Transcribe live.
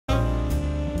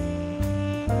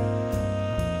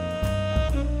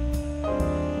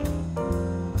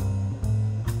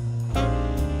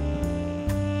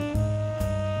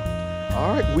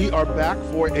right, we are back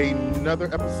for another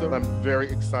episode. I'm very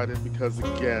excited because,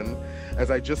 again, as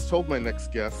I just told my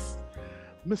next guest,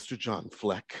 Mr. John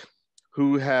Fleck,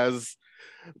 who has,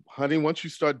 honey, once you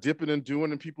start dipping and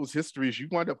doing in people's histories, you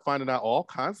wind up finding out all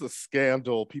kinds of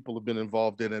scandal people have been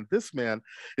involved in. And this man,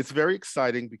 it's very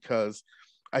exciting because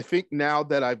I think now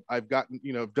that I've gotten,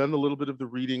 done a little bit of the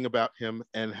reading about him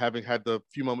and having had the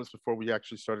few moments before we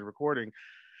actually started recording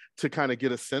to kind of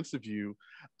get a sense of you,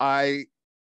 I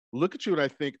look at you and I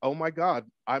think, oh my God,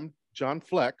 I'm John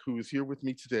Fleck, who is here with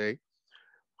me today,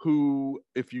 who,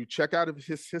 if you check out of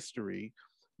his history,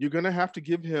 you're going to have to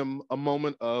give him a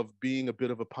moment of being a bit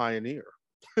of a pioneer.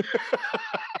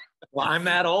 Well, I'm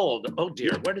that old. Oh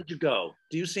dear, where did you go?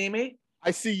 Do you see me?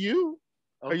 I see you.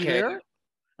 Okay. Are you there?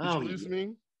 Did you lose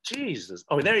me? Jesus.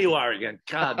 Oh, there you are again.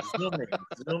 God,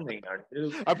 zooming.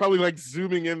 I'm probably like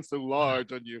zooming in so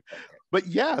large on you. But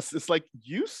yes, it's like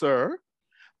you, sir.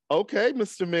 Okay,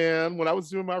 Mr. Man, when I was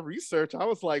doing my research, I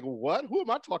was like, what? Who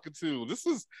am I talking to?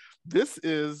 This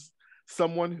is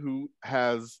someone who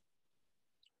has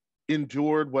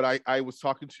endured what I was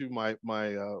talking to my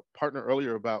partner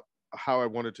earlier about how I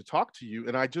wanted to talk to you.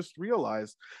 And I just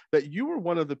realized that you were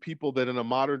one of the people that in a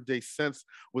modern day sense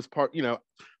was part,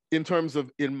 in terms of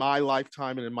in my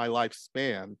lifetime and in my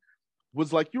lifespan,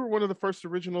 was like you were one of the first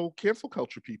original cancel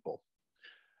culture people.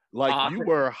 Like you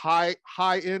were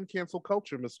high-end cancel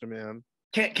culture, Mr. Man.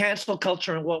 Cancel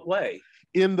culture in what way?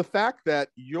 In the fact that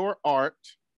your art,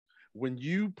 when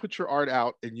you put your art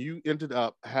out and you ended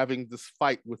up having this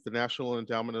fight with the National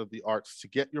Endowment of the Arts to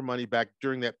get your money back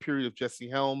during that period of Jesse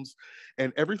Helms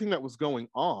and everything that was going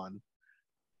on,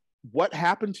 what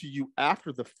happened to you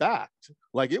after the fact?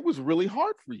 Like it was really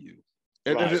hard for you.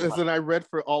 And as I read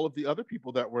for all of the other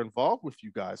people that were involved with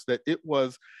you guys, that it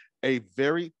was a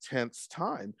very tense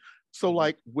time. So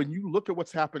like when you look at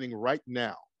what's happening right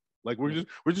now, like we're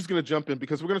just going to jump in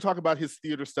because we're going to talk about his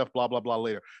theater stuff, blah, blah, blah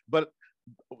later. But,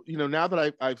 now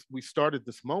that we started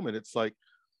this moment, it's like,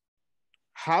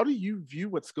 how do you view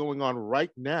what's going on right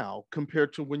now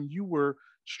compared to when you were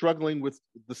struggling with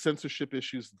the censorship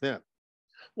issues then?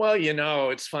 Well,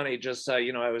 it's funny. Just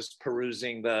I was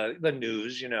perusing the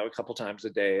news, a couple times a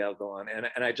day. I'll go on,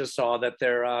 and I just saw that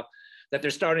they're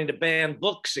starting to ban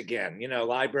books again.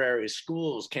 Libraries,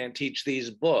 schools can't teach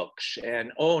these books,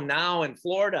 and now in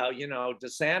Florida,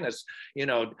 DeSantis,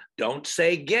 don't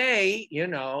say gay.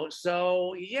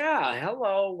 So yeah,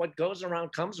 hello, what goes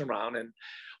around comes around, and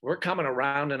we're coming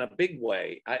around in a big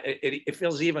way. It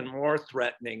feels even more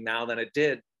threatening now than it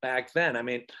did back then. I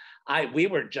mean, we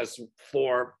were just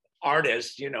for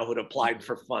artists, who'd applied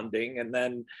for funding, and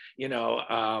then,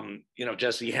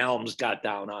 Jesse Helms got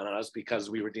down on us because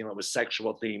we were dealing with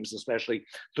sexual themes, especially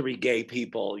three gay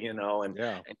people, and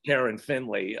Karen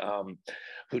Finley,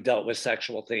 who dealt with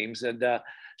sexual themes, and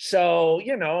so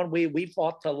and we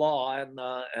fought the law, and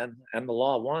the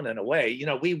law won in a way.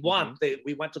 We won.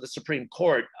 We went to the Supreme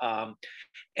Court.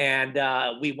 And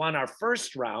we won our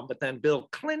first round, but then Bill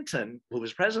Clinton, who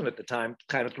was president at the time,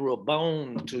 kind of threw a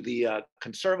bone to the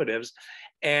conservatives,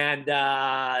 and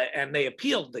they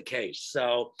appealed the case.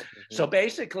 So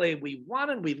basically, we won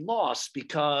and we lost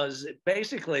because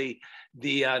basically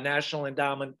the National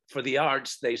Endowment for the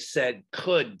Arts, they said,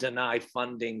 could deny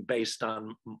funding based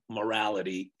on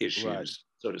morality issues,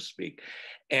 so to speak.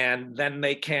 And then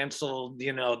they canceled,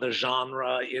 the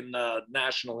genre in the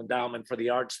National Endowment for the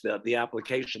Arts, the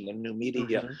application, the new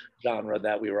media genre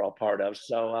that we were all part of.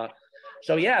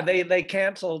 So yeah, they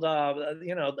canceled,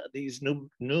 these new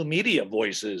media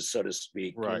voices, so to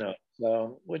speak,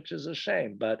 so which is a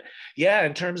shame. But yeah,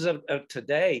 in terms of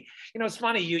today, it's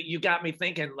funny, you got me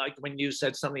thinking, like when you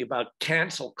said something about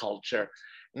cancel culture.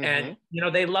 And,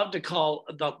 they love to call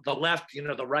the left,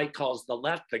 the right calls the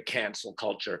left the cancel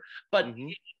culture. But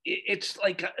it's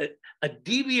like a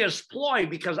devious ploy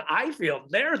because I feel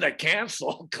they're the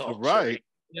cancel culture. Right.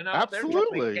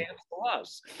 Absolutely. They're trying to cancel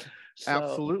us. So.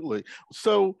 Absolutely.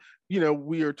 So,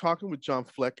 we are talking with John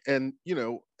Fleck, and,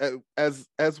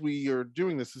 as we are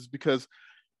doing this is because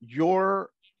your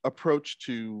approach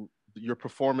to your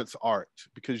performance art,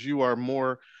 because you are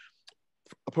more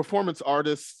a performance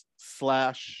artist /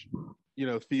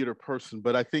 theater person,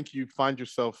 but I think you find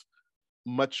yourself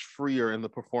much freer in the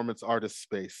performance artist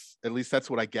space. At least that's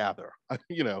what I gather.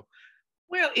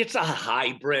 Well, it's a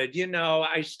hybrid.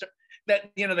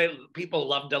 People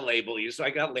love to label you, so I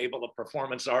got labeled a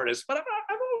performance artist. But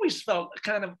I've always felt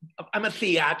I'm a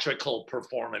theatrical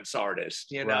performance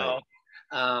artist. Right.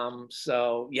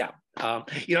 So yeah,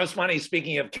 it's funny.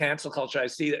 Speaking of cancel culture, I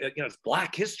see it's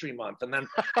Black History Month, and then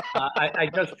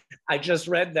I just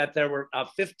read that there were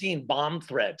 15 bomb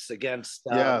threats against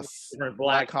yes,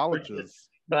 black colleges.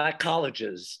 black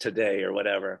colleges today or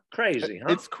whatever. Crazy,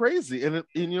 huh? It's crazy. And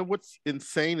you know, what's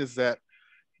insane is that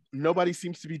nobody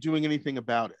seems to be doing anything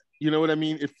about it. You know what I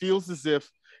mean? It feels as if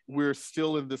we're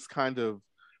still in this kind of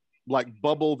like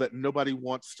bubble that nobody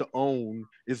wants to own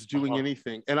is doing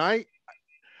anything. And I,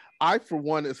 for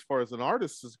one, as far as an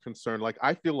artist is concerned, like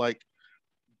I feel like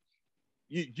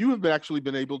you have actually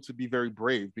been able to be very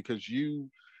brave because you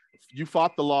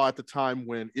fought the law at the time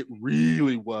when it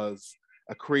really was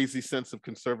a crazy sense of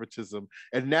conservatism,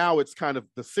 and now it's kind of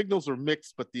the signals are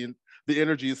mixed, but the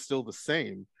energy is still the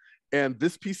same. And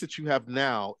this piece that you have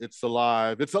now, it's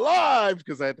alive,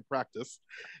 because I had to practice.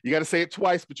 You got to say it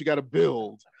twice, but you got to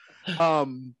build. Well,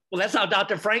 that's how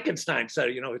Dr. Frankenstein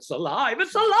said, you know, it's alive,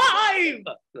 it's alive.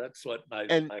 That's what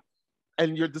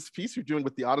and this piece you're doing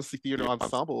with the Odyssey Theater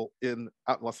Ensemble out in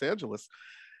Los Angeles,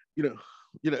 you know,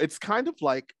 it's kind of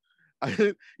like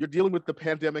you're dealing with the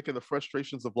pandemic and the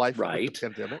frustrations of life right. with the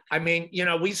pandemic. I mean, you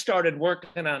know, we started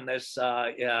working on this.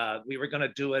 We were going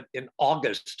to do it in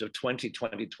August of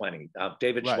 2020.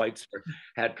 David Schweitzer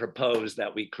had proposed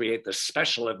that we create this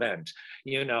special event,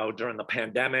 you know, during the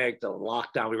pandemic, the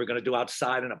lockdown. We were going to do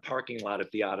outside in a parking lot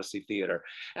at the Odyssey Theater.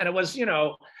 And it was, you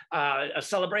know, a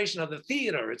celebration of the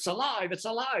theater. It's alive. It's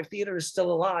alive. Theater is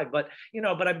still alive. But, you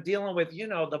know, I'm dealing with, you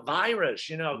know, the virus,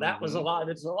 you know, that was alive.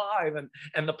 It's alive.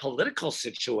 And the political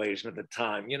situation at the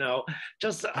time, you know,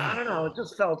 just, I don't know, it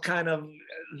just felt kind of,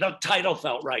 the title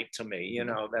felt right to me, you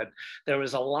know, that there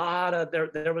was a lot of,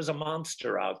 there was a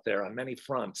monster out there on many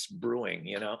fronts brewing,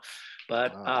 you know, but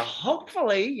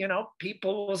hopefully, you know,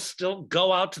 people will still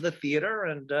go out to the theater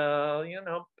and, you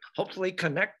know, hopefully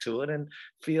connect to it and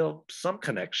feel some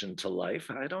connection to life.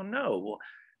 I don't know.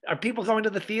 Are people going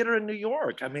to the theater in New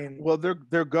York? I mean, well,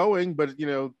 they're going, but you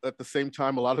know, at the same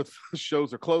time, a lot of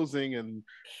shows are closing and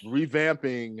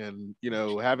revamping, and you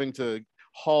know, having to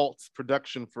halt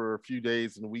production for a few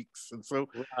days and weeks, and so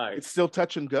it's still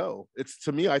touch and go.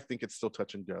 To me, I think it's still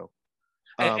touch and go.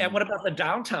 And what about the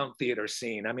downtown theater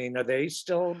scene? I mean, are they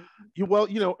still? Well,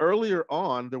 you know, earlier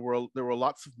on, there were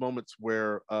lots of moments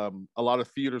where a lot of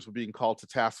theaters were being called to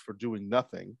task for doing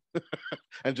nothing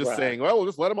and just saying, well, we'll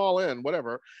just let them all in,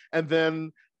 whatever. And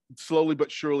then slowly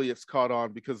but surely it's caught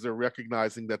on because they're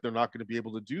recognizing that they're not going to be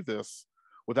able to do this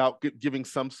without giving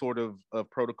some sort of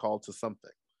protocol to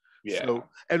something. Yeah. So,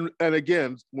 and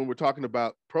again, when we're talking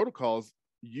about protocols,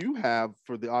 you have,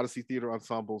 for the Odyssey Theater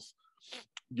ensembles,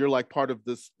 you're like part of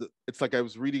this. It's like I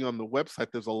was reading on the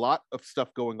website, there's a lot of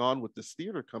stuff going on with this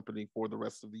theater company for the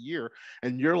rest of the year.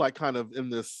 And you're like kind of in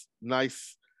this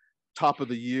nice top of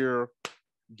the year,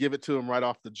 give it to them right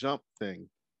off the jump thing.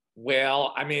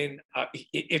 Well, I mean,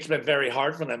 it's been very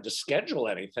hard for them to schedule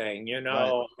anything, you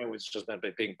know, it was just been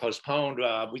being postponed.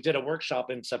 We did a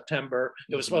workshop in September.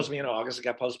 It was supposed to be in August. It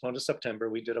got postponed to September.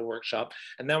 We did a workshop,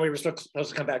 and then we were supposed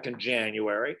to come back in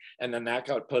January, and then that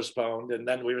got postponed. And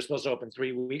then we were supposed to open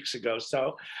 3 weeks ago.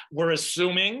 So we're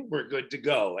assuming we're good to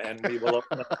go, and we will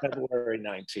open on February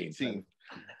 19th.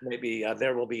 Maybe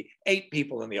there will be 8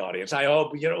 people in the audience. I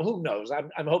hope, you know, who knows?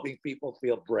 I'm hoping people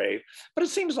feel brave. But it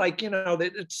seems like, you know,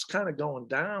 that it's kind of going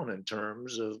down in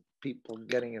terms of people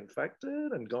getting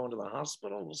infected and going to the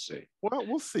hospital. We'll see. Well,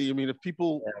 we'll see. I mean, if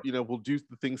people, you know, will do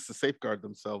the things to safeguard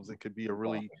themselves, it could be a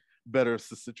really better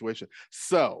situation.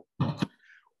 So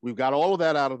we've got all of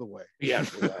that out of the way. Yeah.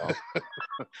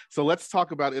 So let's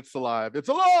talk about It's Alive. It's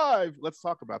alive. Let's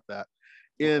talk about that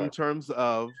in terms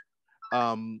of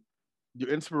your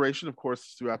inspiration, of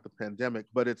course, throughout the pandemic,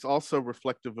 but it's also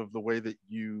reflective of the way that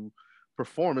you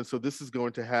perform. And so this is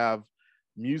going to have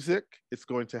music, it's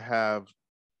going to have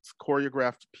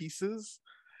choreographed pieces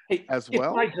as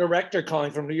well. It's my director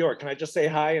calling from New York. Can I just say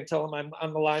hi and tell him I'm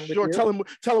on the line with you? Sure,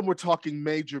 tell him we're talking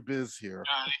major biz here.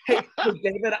 Hey,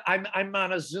 David, I'm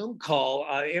on a Zoom call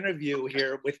interview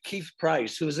here with Keith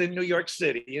Price, who's in New York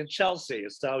City, in Chelsea.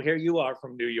 So here you are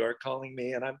from New York calling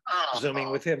me, and I'm Zooming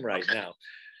with him right now.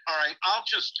 All right, I'll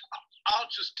just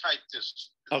type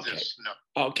this. Okay. This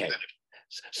note. Okay.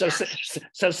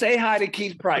 So say hi to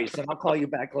Keith Price, and I'll call you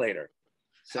back later.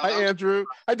 So, hi, Andrew.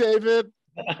 Hi, David.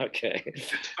 Okay. It's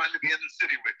fun to be in the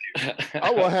city with you.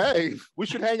 Oh, well, hey, we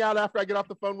should hang out after I get off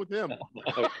the phone with him.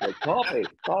 Okay,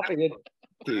 coffee.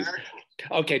 Please.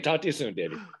 Okay, talk to you soon,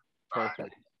 David.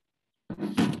 Perfect.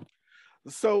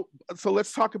 So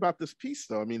let's talk about this piece,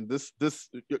 though. I mean, this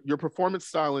your performance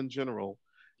style in general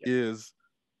is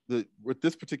with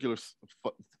this particular,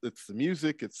 it's the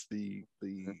music, it's the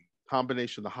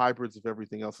combination, the hybrids of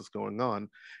everything else that's going on.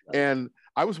 And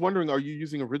I was wondering, are you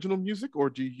using original music, or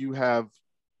do you have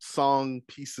song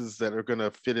pieces that are going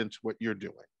to fit into what you're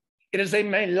doing? It is a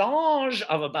melange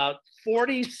of about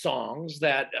 40 songs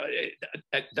that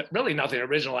really nothing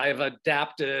original. I have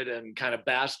adapted and kind of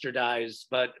bastardized,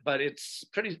 but it's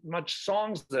pretty much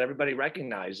songs that everybody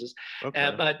recognizes.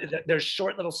 Okay. But there's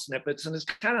short little snippets, and it's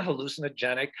kind of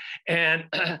hallucinogenic. And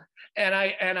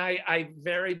I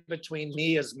vary between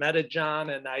me as Meta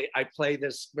John, and I play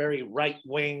this very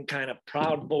right-wing kind of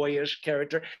Proud Boyish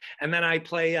character, and then I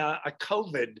play a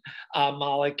COVID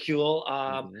molecule,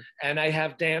 and I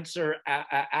have dancer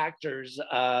actors,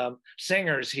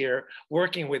 singers here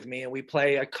working with me, and we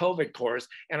play a COVID chorus,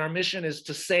 and our mission is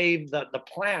to save the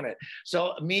planet.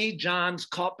 So me, John's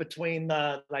caught between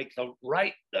the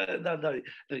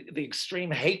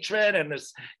extreme hatred and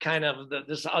this kind of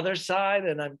this other side,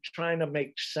 and I'm trying to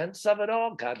make sense of it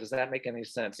all. God, does that make any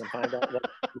sense? And find out what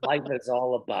life is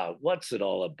all about. What's it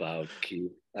all about,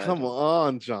 Keith? Come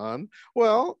on, John.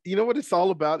 Well, you know what it's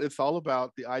all about? It's all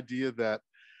about the idea that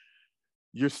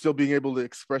you're still being able to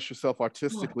express yourself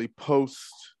artistically post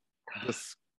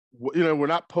this. You know, we're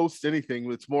not post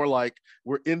anything. It's more like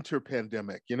we're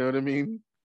inter-pandemic. You know what I mean?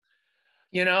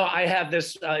 You know, I have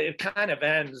this, it kind of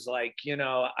ends like, you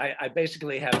know, I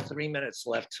basically have 3 minutes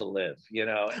left to live, you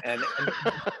know, and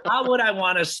how would I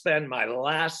want to spend my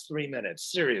last 3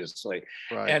 minutes, seriously?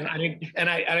 Right. And I mean, and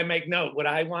I make note, would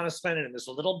I want to spend it in this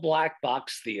little black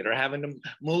box theater, having to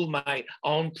move my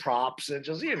own props and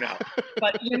just, you know,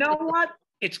 but you know what?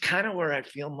 It's kind of where I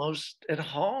feel most at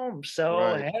home. So,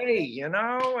 right. Hey, you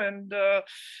know, and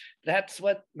that's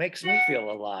what makes me feel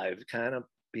alive, kind of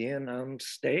being on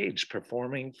stage,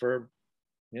 performing for,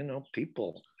 you know,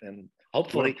 people, and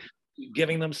hopefully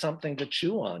giving them something to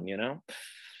chew on, you know?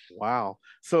 Wow.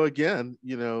 So again,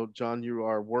 you know, John, you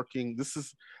are working, this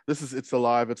is It's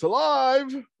Alive, It's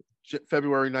Alive,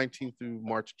 February 19th through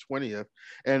March 20th.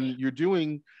 And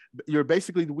you're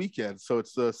basically the weekend. So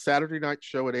it's a Saturday night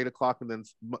show at 8 o'clock and then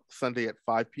Sunday at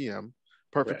 5 p.m.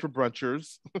 Perfect for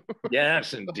brunchers.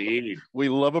 Yes, indeed. We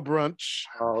love a brunch.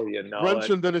 Oh, you know, brunch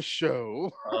and then a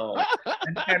show. Oh.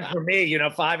 And for me, you know,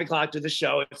 5 o'clock to the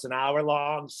show. It's an hour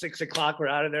long. 6 o'clock, we're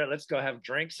out of there. Let's go have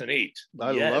drinks and eat.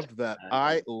 I love that.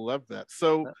 I love that.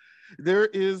 So there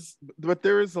is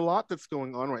a lot that's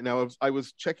going on right now. I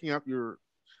was checking out your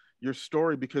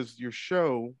story because your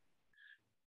show,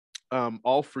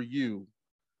 All For You,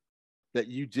 that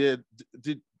you did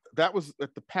that was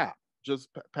at the PAP. Just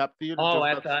PAP Theater,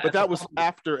 but that was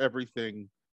after everything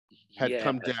had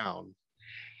come down.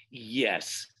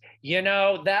 Yes, you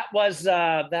know, that was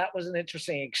an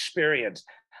interesting experience.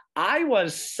 I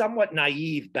was somewhat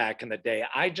naive back in the day.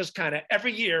 I just kind of,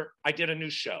 every year I did a new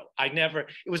show. It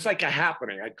was like a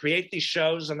happening. I'd create these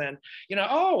shows and then, you know,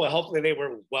 oh, well, hopefully they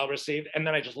were well received. And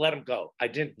then I just let them go. I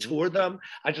didn't tour them.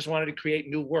 I just wanted to create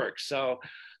new work. So,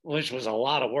 which was a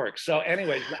lot of work. So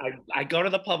anyways, I go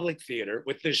to the public theater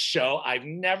with this show I've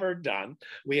never done.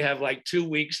 We have like 2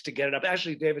 weeks to get it up.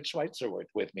 Actually, David Schweitzer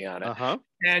worked with me on it.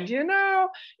 And, you know,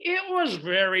 it was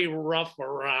very rough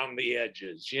around the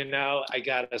edges, you know, I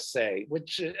gotta say,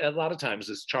 which a lot of times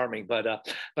is charming. But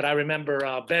I remember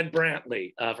Ben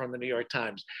Brantley from the New York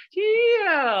Times, he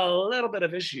had a little bit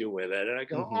of issue with it. And I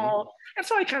go, oh, and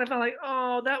so I kind of felt like,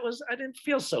 oh, I didn't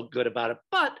feel so good about it.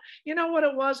 But you know what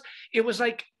it was? It was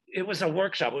like, it was a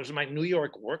workshop. It was my New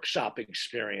York workshop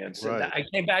experience. Right. And I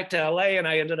came back to LA and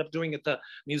I ended up doing it at the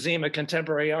Museum of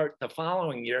Contemporary Art the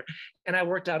following year. And I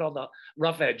worked out all the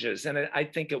rough edges. And I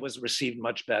think it was received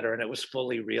much better and it was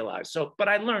fully realized. So, but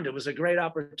I learned, it was a great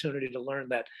opportunity to learn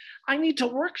that I need to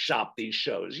workshop these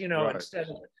shows, you know, instead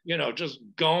of, you know, just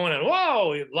going and,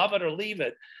 whoa, you love it or leave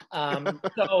it.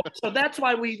 So that's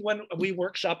why when we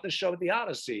workshopped the show at the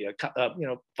Odyssey, you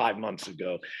know, 5 months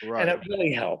ago. Right. And it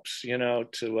really helps, you know,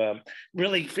 to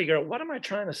really figure out, what am I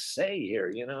trying to say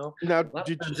here, you know? Now,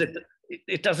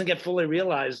 it doesn't get fully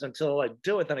realized until I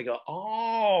do it. Then I go,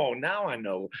 oh, now I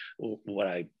know what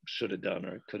I should have done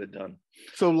or could have done.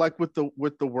 So like with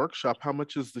the workshop, how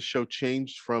much has the show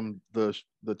changed from the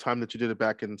time that you did it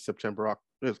back in September,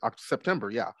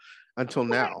 until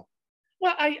now?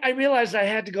 Well, I realized I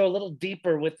had to go a little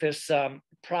deeper with this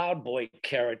Proud Boy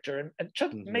character and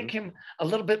just make him a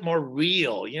little bit more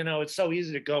real. You know, it's so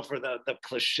easy to go for the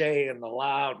cliche and the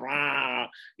loud, rah,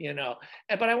 you know,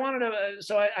 but I wanted to,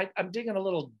 so I'm digging a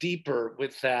little deeper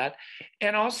with that.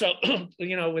 And also,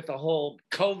 you know, with the whole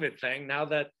COVID thing, now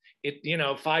that you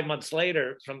know, 5 months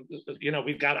later from, you know,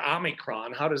 we've got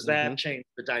Omicron. How does that change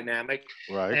the dynamic?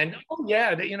 Right. And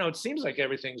you know, it seems like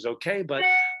everything's okay, but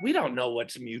we don't know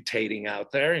what's mutating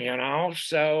out there, you know?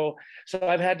 So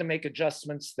I've had to make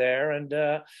adjustments there. And,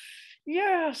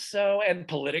 Yeah, so, and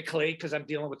politically, because I'm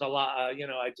dealing with a lot, you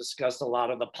know, I discussed a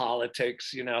lot of the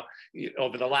politics, you know,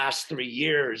 over the last 3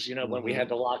 years, you know, when we had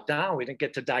to lock down, we didn't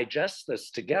get to digest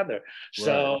this together.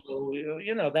 So,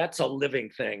 you know, that's a living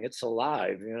thing. It's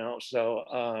alive, you know. So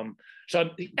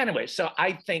anyway, so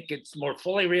I think it's more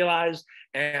fully realized,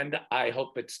 and I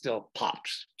hope it still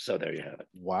pops. So there you have it.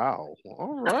 Wow.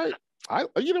 All right.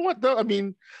 You know what though? I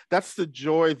mean, that's the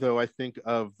joy though, I think,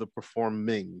 of the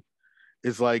performing,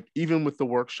 is like, even with the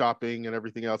workshopping and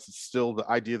everything else, it's still the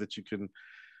idea that you can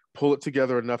pull it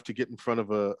together enough to get in front of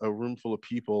a room full of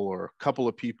people or a couple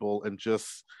of people and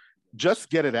just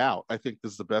get it out. I think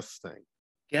is the best thing.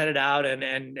 Get it out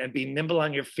and be nimble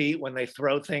on your feet when they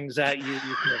throw things at you. You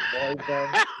can avoid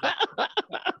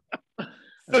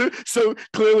them. So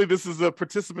clearly this is a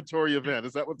participatory event.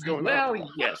 Is that what's going on? Well,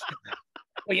 yes.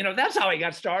 Well, you know, that's how I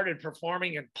got started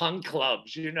performing in punk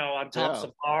clubs, you know, on tops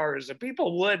of bars. And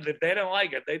people would, if they don't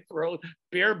like it, they'd throw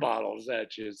beer bottles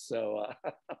at you. So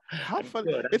how fun.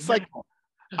 It's like,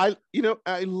 I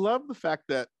love the fact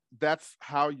that that's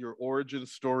how your origin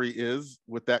story is,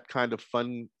 with that kind of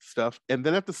fun stuff. And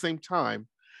then at the same time,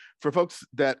 for folks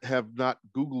that have not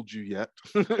Googled you yet,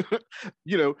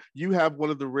 you know, you have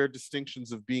one of the rare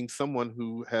distinctions of being someone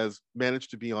who has managed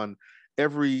to be on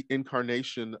every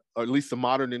incarnation, or at least the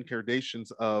modern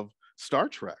incarnations of Star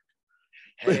Trek.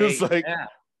 Hey, it's like,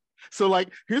 so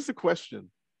like, here's the question.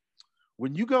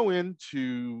 When you go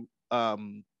into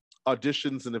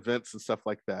auditions and events and stuff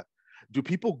like that, do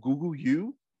people Google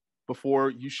you before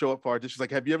you show up for auditions?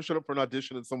 Like, have you ever showed up for an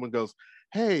audition and someone goes,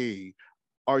 hey,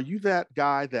 are you that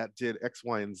guy that did X,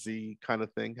 Y, and Z kind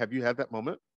of thing? Have you had that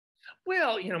moment?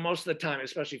 Well, you know, most of the time,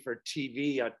 especially for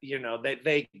TV, you know,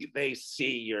 they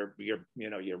see your you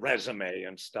know, your resume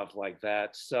and stuff like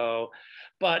that. So,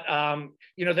 but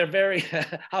you know, they're very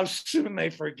how soon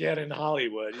they forget in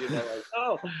Hollywood, you know,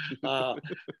 like,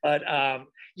 but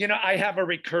you know, I have a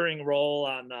recurring role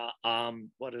on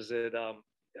what is it?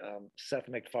 Seth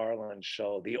MacFarlane's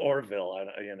show, The Orville,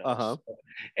 you know. So,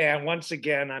 and once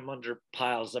again, I'm under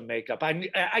piles of makeup.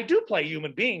 I do play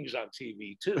human beings on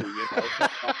TV too, you know.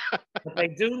 But they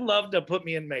do love to put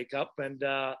me in makeup, and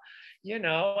you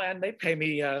know, and they pay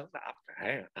me. I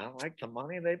like the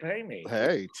money they pay me.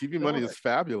 Hey, TV money is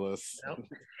fabulous. You know?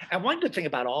 And one good thing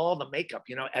about all the makeup,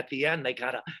 you know, at the end they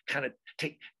gotta kind of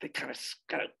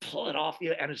gotta pull it off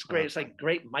you, and it's great. It's like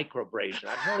great microbrasion.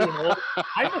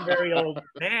 I'm a very old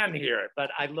man here,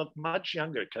 but I look much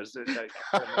younger because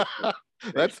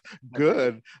that's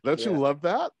good. Don't you love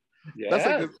that? Yeah. That's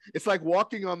like it's like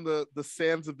walking on the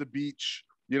sands of the beach.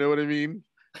 You know what I mean?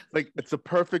 Like, it's a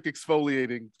perfect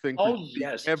exfoliating thing.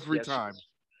 Every time.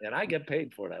 And I get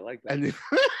paid for it. I like that.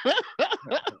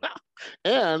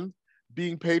 And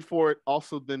being paid for it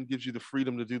also then gives you the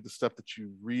freedom to do the stuff that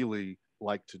you really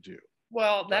like to do.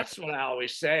 Well, that's what I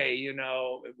always say, you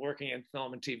know, working in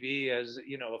film and TV has,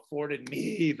 you know, afforded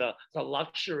me the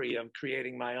luxury of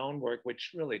creating my own work,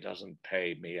 which really doesn't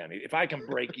pay me any. If I can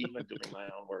break even doing my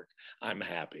own work, I'm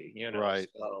happy, you know. Right.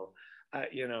 So,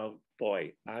 you know,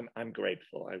 boy, I'm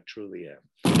grateful. I truly am.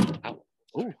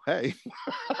 Oh, hey.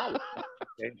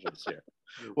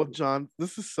 Well, John,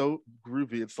 this is so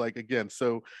groovy. It's like, again,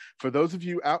 so for those of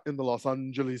you out in the Los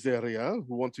Angeles area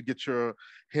who want to get your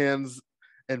hands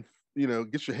and, you know,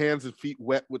 get your hands and feet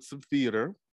wet with some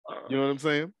theater, you know what I'm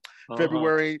saying?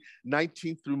 February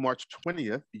 19th through March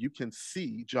 20th, you can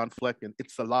see John Fleck and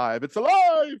It's Alive at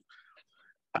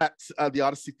the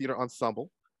Odyssey Theater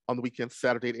Ensemble on the weekend,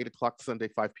 Saturday at 8 o'clock, Sunday,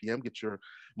 5 p.m. Get your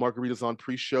margaritas on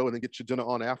pre-show and then get your dinner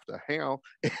on after.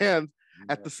 And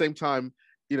at the same time,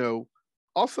 you know,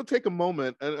 also take a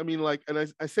moment. And I mean, like,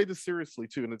 and I say this seriously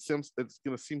too, and it's going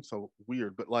to seem so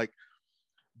weird, but like,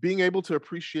 being able to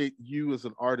appreciate you as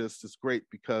an artist is great,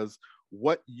 because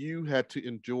what you had to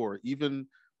endure, even,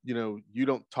 you know, you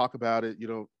don't talk about it, you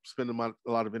don't spend a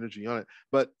lot of energy on it,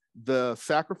 but the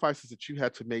sacrifices that you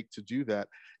had to make to do that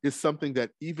is something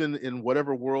that, even in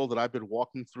whatever world that I've been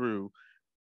walking through,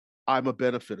 I'm a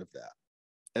benefit of that.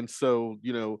 And so,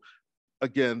 you know,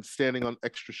 again, standing on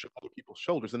other people's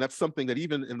shoulders. And that's something that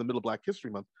even in the middle of Black History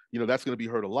Month, you know, that's going to be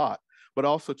heard a lot, but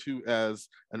also too, as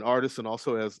an artist and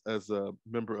also as a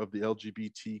member of the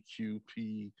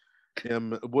LGBTQPM,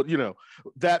 what, you know,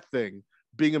 that thing,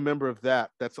 being a member of that,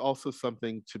 that's also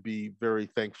something to be very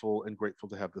thankful and grateful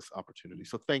to have this opportunity.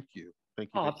 So thank you. Thank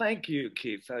you. Oh, thank you,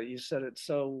 Keith. You said it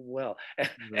so well.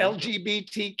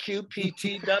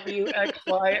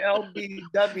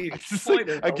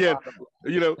 LGBTQPTWXYLBW. Again,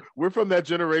 you know, we're from that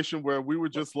generation where we were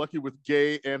just lucky with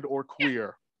gay and or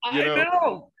queer. You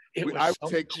know. I would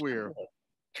take queer.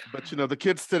 But, you know, the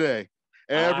kids today.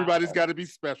 Everybody's got to be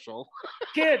special.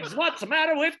 Kids, what's the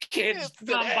matter with kids?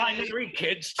 Non-binary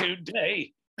kids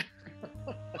today.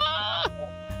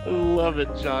 Love it,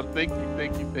 John. Thank you,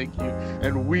 thank you, thank you.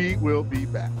 And we will be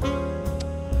back.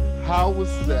 How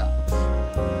was that?